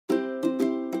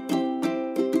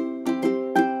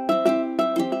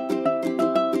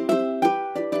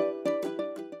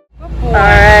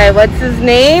guy. What's his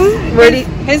name?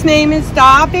 His name is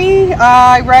Dobby.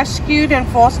 I rescued and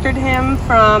fostered him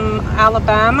from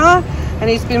Alabama, and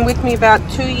he's been with me about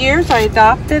 2 years. I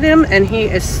adopted him, and he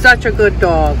is such a good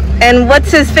dog. And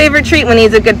what's his favorite treat when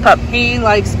he's a good pup? He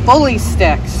likes bully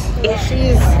sticks.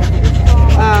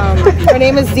 Her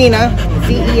name is Zena,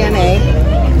 Z-E-N-A.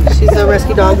 She's a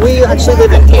rescue dog. We actually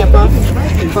live in Tampa,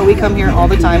 but we come here all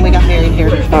the time. We got married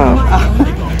here.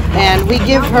 And we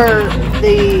give her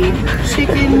the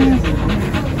chicken,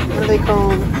 what are they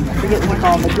called? I forget what they're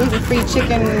called. The gluten-free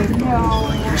chicken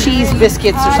cheese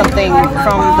biscuits or something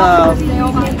from the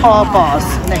Paw Paws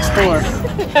next door.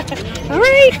 All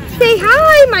right, say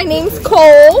hi. My name's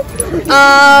Cole.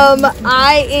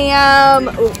 I am,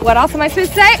 what else am I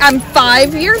supposed to say? I'm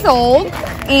 5 years old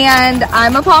and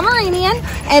I'm a Pomeranian,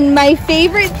 and my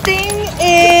favorite thing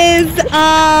is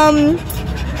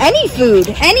any food,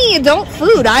 any adult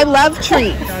food. I love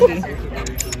treats.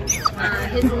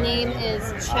 His name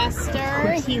is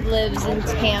Chester. He lives in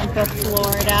Tampa,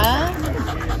 Florida.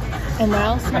 And what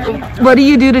else? What do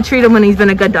you do to treat him when he's been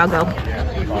a good doggo?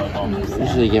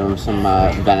 Usually give him some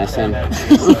venison.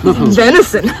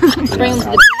 Venison? Bring him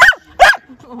to the